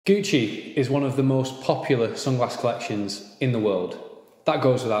Gucci is one of the most popular sunglass collections in the world. That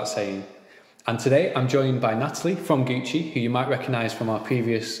goes without saying. And today I'm joined by Natalie from Gucci, who you might recognise from our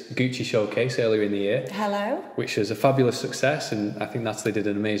previous Gucci showcase earlier in the year. Hello. Which was a fabulous success, and I think Natalie did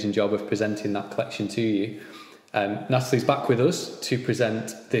an amazing job of presenting that collection to you. Natalie's back with us to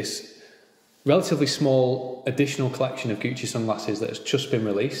present this relatively small additional collection of Gucci sunglasses that has just been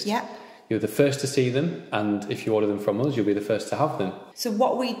released. Yeah. You're the first to see them, and if you order them from us, you'll be the first to have them. So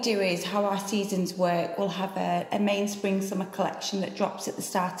what we do is, how our seasons work, we'll have a main spring-summer collection that drops at the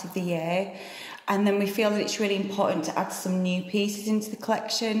start of the year, and then we feel that it's really important to add some new pieces into the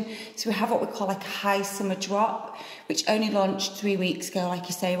collection. So we have what we call like a high summer drop, which only launched 3 weeks ago, like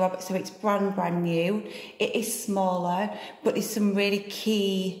you say, Robert, so it's brand new. It is smaller, but there's some really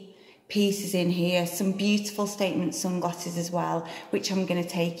key pieces in here, some beautiful statement sunglasses as well, which I'm going to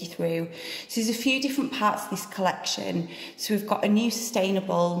take you through. So there's a few different parts of this collection. So we've got a new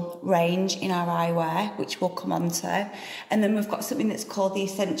sustainable range in our eyewear, which we'll come on to, and then we've got something that's called the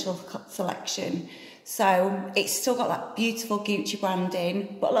Essential Selection. So it's still got that beautiful Gucci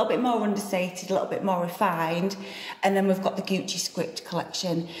branding, but a little bit more understated, a little bit more refined. And then we've got the Gucci Script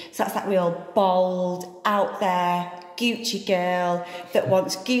collection. So that's that real bold, out there, Gucci girl that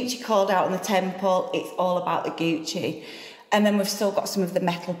wants Gucci called out on the temple. It's all about the Gucci. And then we've still got some of the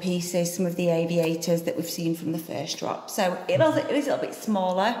metal pieces, some of the aviators that we've seen from the first drop. So it is a little bit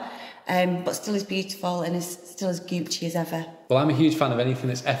smaller, but still as beautiful and still as Gucci as ever. Well, I'm a huge fan of anything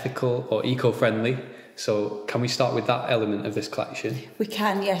that's ethical or eco-friendly. So can we start with that element of this collection? We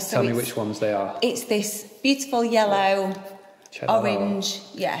can, yes. Tell me which ones they are. It's this beautiful yellow, orange,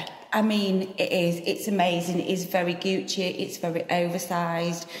 yeah. I mean, it's amazing. It is very Gucci. It's very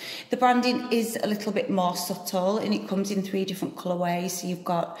oversized. The branding is a little bit more subtle, and it comes in 3 different colourways. So you've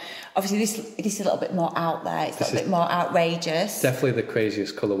got, obviously, this is a little bit more out there. It's a little bit more outrageous. Definitely the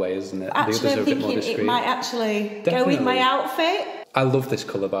craziest colourway, isn't it? Actually, the others are I'm a bit more thinking discreet. it might actually Definitely. go with my outfit. I love this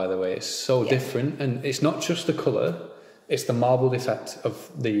colour, by the way. It's so different, and it's not just the colour. It's the marbled effect of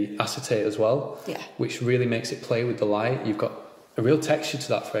the acetate as well, which really makes it play with the light. You've got a real texture to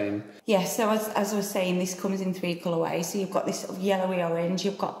that frame. Yeah, so as I was saying, this comes in 3 colourways. So you've got this sort of yellowy orange,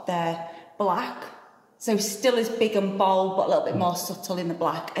 you've got the black, so still as big and bold, but a little bit more subtle in the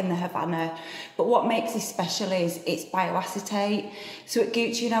black, and the Havana. But what makes this special is it's bioacetate. So at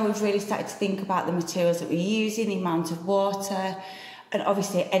Gucci now we've really started to think about the materials that we're using, the amount of water, and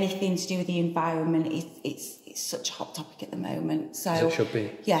obviously anything to do with the environment. It's such a hot topic at the moment. So as it should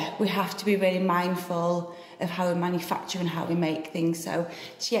be. Yeah, we have to be really mindful of how we manufacture and how we make things. So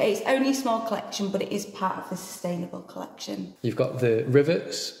yeah, it's only a small collection, but it is part of the sustainable collection. You've got the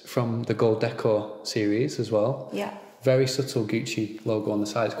rivets from the Gold Decor series as well. Yeah. Very subtle Gucci logo on the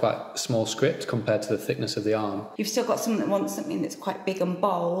side. It's quite a small script compared to the thickness of the arm. You've still got someone that wants something that's quite big and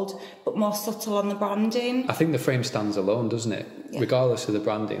bold, but more subtle on the branding. I think the frame stands alone, doesn't it? Yeah. Regardless of the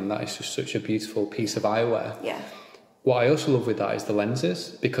branding, that is just such a beautiful piece of eyewear. Yeah. What I also love with that is the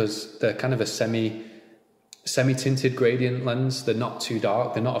lenses, because they're kind of a semi-tinted gradient lens. They're not too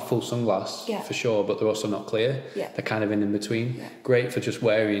dark. They're not a full sunglass for sure, but they're also not clear. Yeah. They're kind of in between. Yeah. Great for just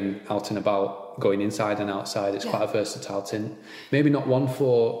wearing out and about, going inside and outside. It's quite a versatile tint. Maybe not one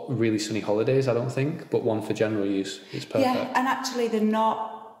for really sunny holidays, I don't think, but one for general use. It's perfect. Yeah, and actually they're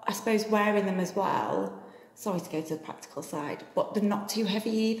not, I suppose, wearing them as well. Sorry to go to the practical side, but they're not too heavy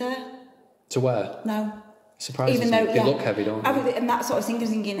either. To wear? No. Surprising. Even though they look heavy, don't they? And that sort of thing, I was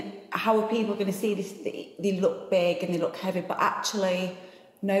thinking, how are people going to see this? They look big and they look heavy, but actually,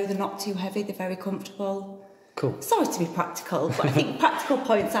 no, they're not too heavy. They're very comfortable. Cool. Sorry to be practical, but I think practical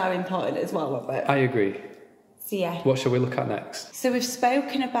points are important as well, Robert. I agree. So yeah. What shall we look at next? So we've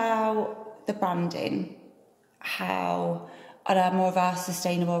spoken about the branding, how on more of our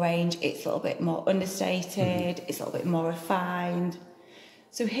sustainable range, it's a little bit more understated, it's a little bit more refined.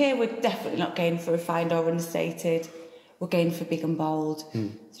 So here we're definitely not going for refined or understated. We're going for big and bold.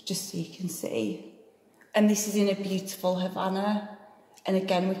 So just so you can see. And this is in a beautiful Havana. And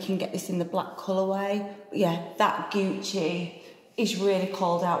again, we can get this in the black colourway. But yeah, that Gucci is really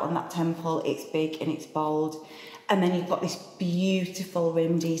called out on that temple. It's big and it's bold. And then you've got this beautiful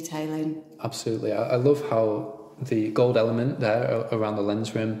rim detailing. Absolutely. I love how the gold element there around the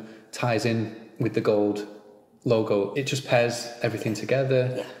lens rim ties in with the gold logo. It just pairs everything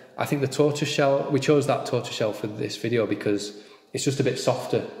together. Yeah. I think the tortoiseshell, we chose that tortoiseshell for this video because it's just a bit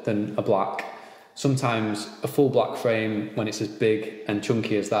softer than a black. Sometimes a full black frame, when it's as big and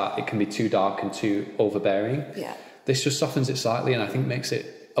chunky as that, it can be too dark and too overbearing. Yeah. This just softens it slightly and I think makes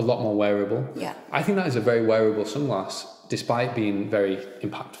it a lot more wearable. Yeah. I think that is a very wearable sunglass. despite being very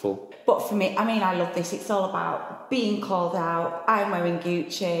impactful. But for me, I mean, I love this. It's all about being called out. I'm wearing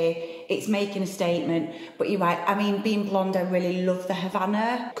Gucci. It's making a statement. But you're right. I mean, being blonde, I really love the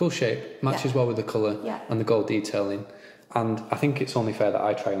Havana. Cool shape. Matches well with the colour and the gold detailing. And I think it's only fair that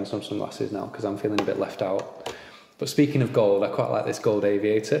I try on some sunglasses now because I'm feeling a bit left out. But speaking of gold, I quite like this gold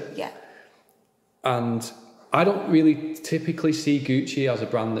aviator. Yeah. And I don't really typically see Gucci as a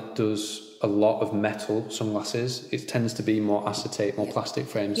brand that does a lot of metal sunglasses. It tends to be more acetate, more plastic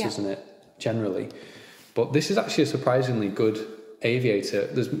frames, doesn't it, generally? But this is actually a surprisingly good aviator.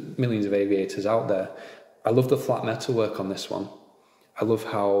 There's millions of aviators out there. I love the flat metal work on this one. I love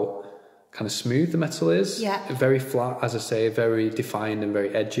how kind of smooth the metal is. Yeah. Very flat, as I say, very defined and very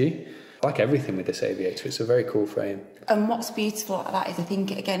edgy. I like everything with this aviator. It's a very cool frame. And what's beautiful about that is, I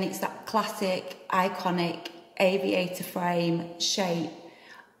think, again, it's that classic, iconic aviator frame shape.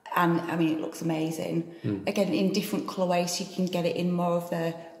 And I mean, it looks amazing. Again, in different colourways, so you can get it in more of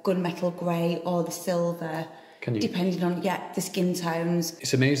the gunmetal grey or the silver, depending on the skin tones.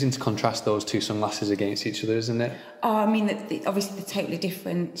 It's amazing to contrast those two sunglasses against each other, isn't it? Oh, I mean, obviously they're totally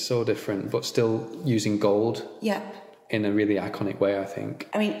different. So different, but still using gold. In a really iconic way, I think.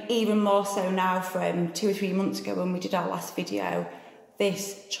 I mean, even more so now from 2 or 3 months ago when we did our last video,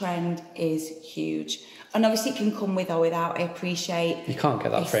 this trend is huge. And obviously it can come with or without, I appreciate. You can't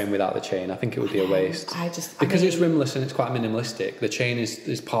get that frame without the chain. I think it would be a waste. Because it's rimless and it's quite minimalistic, the chain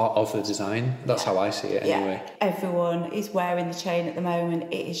is part of the design. That's how I see it anyway. Everyone is wearing the chain at the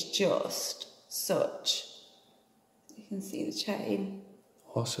moment. It is just such... You can see the chain.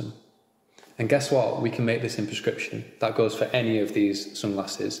 Awesome. And guess what? We can make this in prescription. That goes for any of these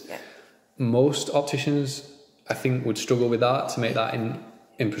sunglasses. Most opticians, I think, would struggle with that, to make that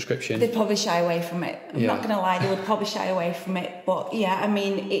in prescription. They'd probably shy away from it. I'm not going to lie, they would probably shy away from it. But yeah, I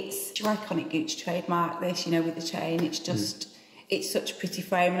mean, it's your iconic Gucci trademark, this, you know, with the chain. It's just, it's such a pretty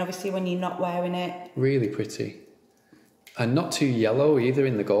frame. And obviously when you're not wearing it... Really pretty. And not too yellow either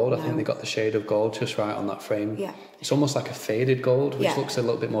in the gold. I think they got the shade of gold just right on that frame. It's almost like a faded gold, which looks a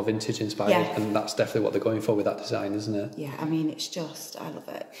little bit more vintage inspired. And that's definitely what they're going for with that design, isn't it? Yeah, I mean, it's just, I love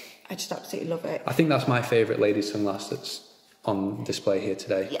it. I just absolutely love it. I think that's my favourite ladies' sunglass that's on display here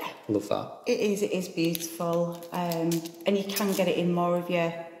today. Yeah. Love that. It is beautiful. And you can get it in more of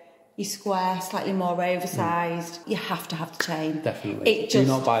your square, slightly more oversized. You have to have the chain. Definitely. It just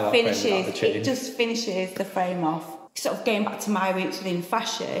do not buy that frame without the chain. It just finishes the frame off. Sort of going back to my roots within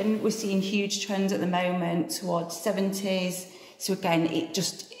fashion, we're seeing huge trends at the moment towards 70s. So again, it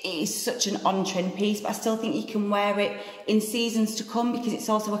is such an on-trend piece, but I still think you can wear it in seasons to come because it's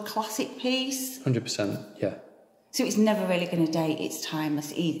also a classic piece. 100%, yeah. So it's never really going to date. It's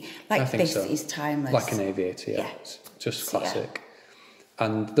timeless. Like this is timeless. Like an aviator, yeah. It's just classic.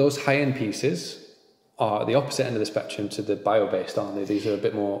 And those high-end pieces are the opposite end of the spectrum to the bio-based, aren't they? These are a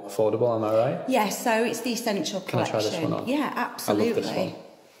bit more affordable, am I right? Yeah, so it's the Essential Collection. Can I try this one on? Yeah, absolutely. I love this one.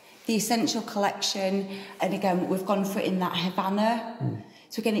 The Essential Collection, and again, we've gone for it in that Havana.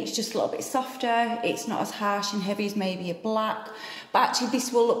 So again, it's just a little bit softer. It's not as harsh and heavy as maybe a black. But actually,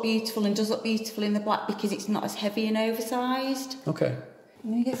 this will look beautiful and does look beautiful in the black because it's not as heavy and oversized. Okay. I'm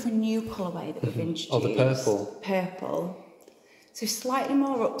going to go for a new colourway that we've introduced. Oh, the purple. Purple. So slightly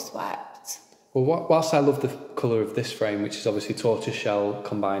more upswept. Well, whilst I love the colour of this frame, which is obviously tortoiseshell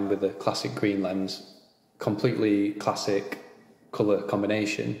combined with a classic green lens, completely classic colour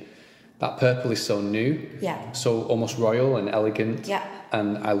combination, that purple is so new, so almost royal and elegant,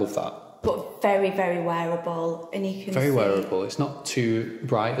 and I love that. But very, very wearable, and you can very wearable. It's not too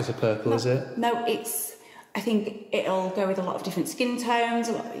bright as a purple, is it? No, I think it'll go with a lot of different skin tones,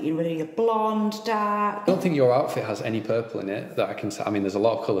 whether you're blonde, dark. I don't think your outfit has any purple in it that I can say. I mean, there's a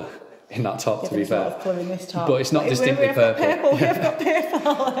lot of colour in that top, to be fair. There's a lot of colour in this top. But it's not distinctly purple. We have got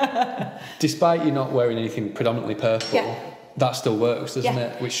purple. Despite you not wearing anything predominantly purple, that still works, doesn't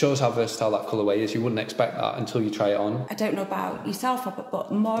it? Which shows how versatile that colourway is. You wouldn't expect that until you try it on. I don't know about yourself, Robert,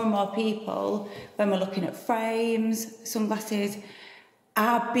 but more and more people, when we're looking at frames, sunglasses,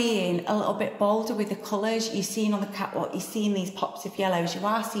 are being a little bit bolder with the colours. You're seeing on the catwalk, you're seeing these pops of yellows, you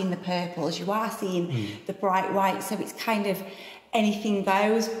are seeing the purples, you are seeing the bright whites, so it's kind of anything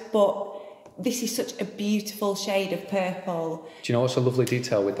goes, but this is such a beautiful shade of purple. Do you know what's a lovely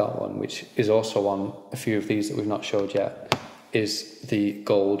detail with that one, which is also on a few of these that we've not showed yet, is the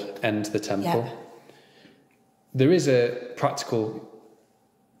gold end the temple. There is a practical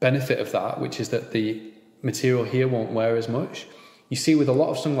benefit of that, which is that the material here won't wear as much. You see with a lot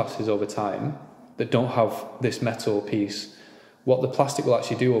of sunglasses over time that don't have this metal piece What the plastic will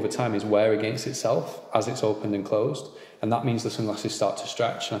actually do over time is wear against itself as it's opened and closed, and that means the sunglasses start to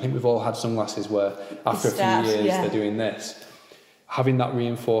stretch. And I think we've all had sunglasses where after a few years they're doing this. Having that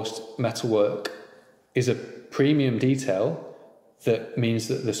reinforced metalwork is a premium detail that means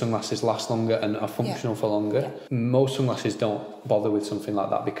that the sunglasses last longer and are functional for longer. Most sunglasses don't bother with something like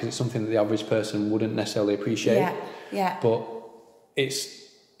that because it's something that the average person wouldn't necessarily appreciate. But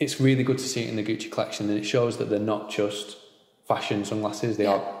it's really good to see it in the Gucci collection, and it shows that they're not just fashion sunglasses, they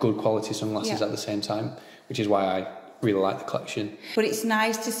are good quality sunglasses at the same time, which is why I really like the collection. But it's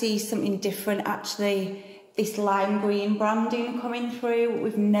nice to see something different, actually. This lime green branding coming through.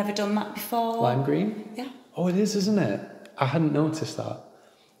 We've never done that before. Lime green? Yeah. Oh, it is, isn't it? I hadn't noticed that.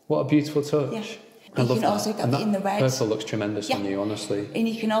 What a beautiful touch. Yeah. I love can that. also get and it in the red. Purple looks tremendous on you, honestly. And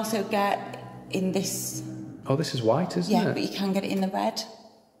you can also get in this. Oh, this is white, isn't it? Yeah, but you can get it in the red.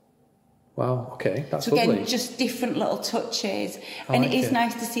 Wow, okay, that's so again, lovely. Just different little touches. And it is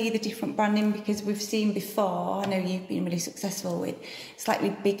nice to see the different branding because we've seen before, I know you've been really successful with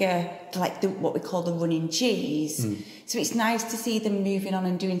slightly bigger, like what we call the running Gs. So it's nice to see them moving on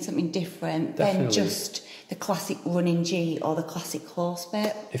and doing something different than just the classic running G or the classic horse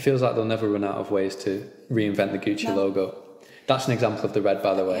bit. It feels like they'll never run out of ways to reinvent the Gucci logo. That's an example of the red,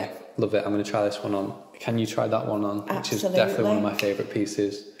 by the way. Yeah. Love it. I'm going to try this one on. Can you try that one on? Absolutely. Which is definitely one of my favourite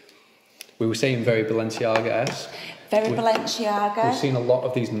pieces. We were saying very Balenciaga-esque. Balenciaga. We've seen a lot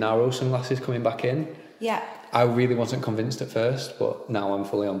of these narrow sunglasses coming back in. Yeah. I really wasn't convinced at first, but now I'm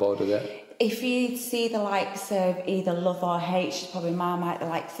fully on board with it. If you see the likes of either love or hate, she's probably Marmite, the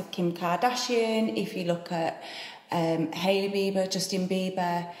likes of Kim Kardashian. If you look at Hailey Bieber, Justin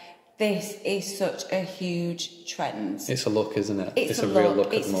Bieber, this is such a huge trend. It's a look, isn't it? It's a real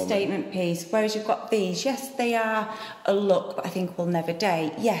look at the moment. It's a statement piece. Whereas you've got these, yes, they are a look, but I think will never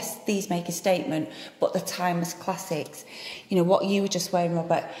date. Yes, these make a statement, but they're timeless classics. You know, what you were just wearing,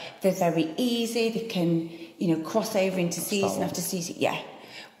 Robert, they're very easy. They can, you know, cross over into season after season. Yeah.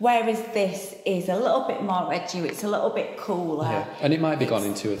 Whereas this is a little bit more edgy. It's a little bit cooler. Yeah. And it might be gone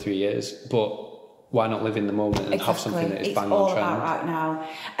in 2 or 3 years, but why not live in the moment and have something that is bang on trend? It's all about right now.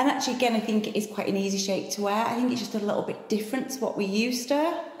 And actually, again, I think it is quite an easy shape to wear. I think it's just a little bit different to what we used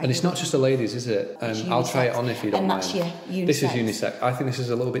to. And it's not just the ladies, is it? I'll try it on if you don't mind. And that's unisex. This is unisex. I think this is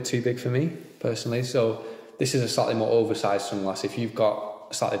a little bit too big for me, personally. So this is a slightly more oversized sunglass. If you've got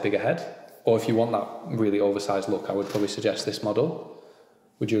a slightly bigger head, or if you want that really oversized look, I would probably suggest this model.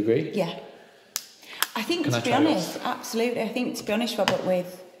 Would you agree? Yeah. I think, to be honest, absolutely. I think, to be honest, Robert,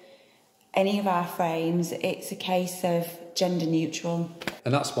 with any of our frames, it's a case of gender neutral.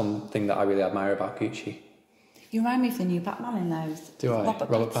 And that's one thing that I really admire about Gucci. You remind me of the new Batman in those. Do I?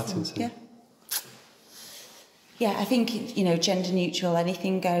 Robert Pattinson. Yeah. Yeah, I think, you know, gender neutral,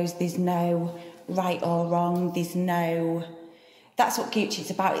 anything goes. There's no right or wrong. There's no... That's what Gucci's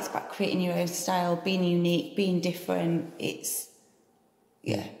about. It's about creating your own style, being unique, being different. It's...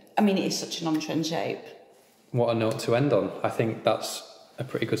 Yeah. I mean, it is such an on-trend shape. What a note to end on. I think that's a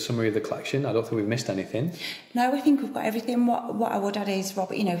pretty good summary of the collection. I don't think we've missed anything. No, I think we've got everything. What I would add is,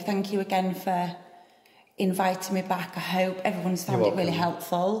 Robert, you know, thank you again for inviting me back. I hope everyone's found it really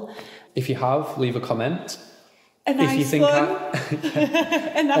helpful. If you have, leave a comment. A nice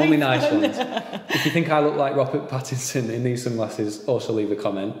one. Only nice ones. If you think I look like Robert Pattinson in these sunglasses, also leave a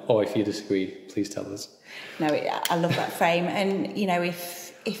comment. Or if you disagree, please tell us. No, I love that frame. And, you know,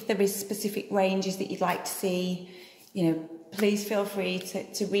 if there is specific ranges that you'd like to see, you know, please feel free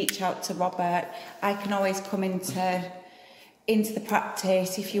to reach out to Robert. I can always come into the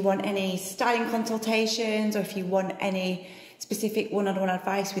practice if you want any styling consultations or if you want any specific one-on-one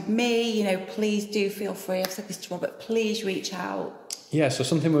advice with me, you know, please do feel free. I've said this to Robert, please reach out. Yeah, so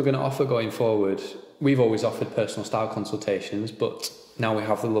something we're going to offer going forward, we've always offered personal style consultations, but now we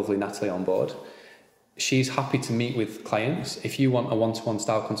have the lovely Natalie on board. She's happy to meet with clients. If you want a one-to-one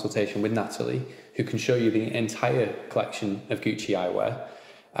style consultation with Natalie, who can show you the entire collection of Gucci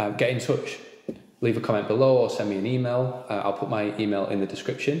eyewear, get in touch. Leave a comment below or send me an email. I'll put my email in the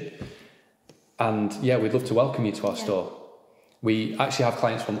description. And yeah, we'd love to welcome you to our store. We actually have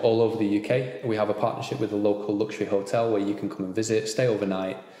clients from all over the UK. We have a partnership with a local luxury hotel where you can come and visit, stay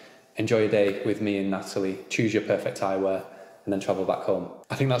overnight, enjoy a day with me and Natalie, choose your perfect eyewear, and then travel back home.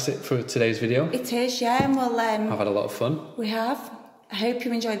 I think that's it for today's video. It is, yeah. And we'll, I've had a lot of fun. We have. I hope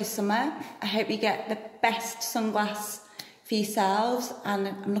you enjoy the summer. I hope you get the best sunglass for yourselves. And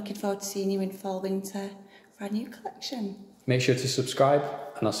I'm looking forward to seeing you in fall winter for our new collection. Make sure to subscribe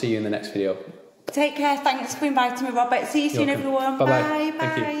and I'll see you in the next video. Take care. Thanks for inviting me, Robert. See you soon, everyone. Bye-bye. Bye.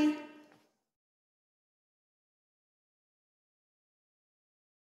 Thank you.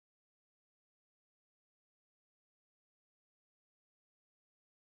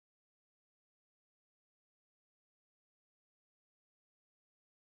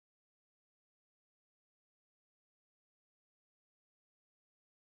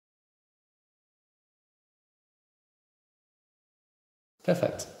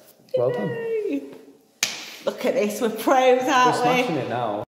 Perfect. Well done. Look at this, we're pros, aren't We're smashing it now.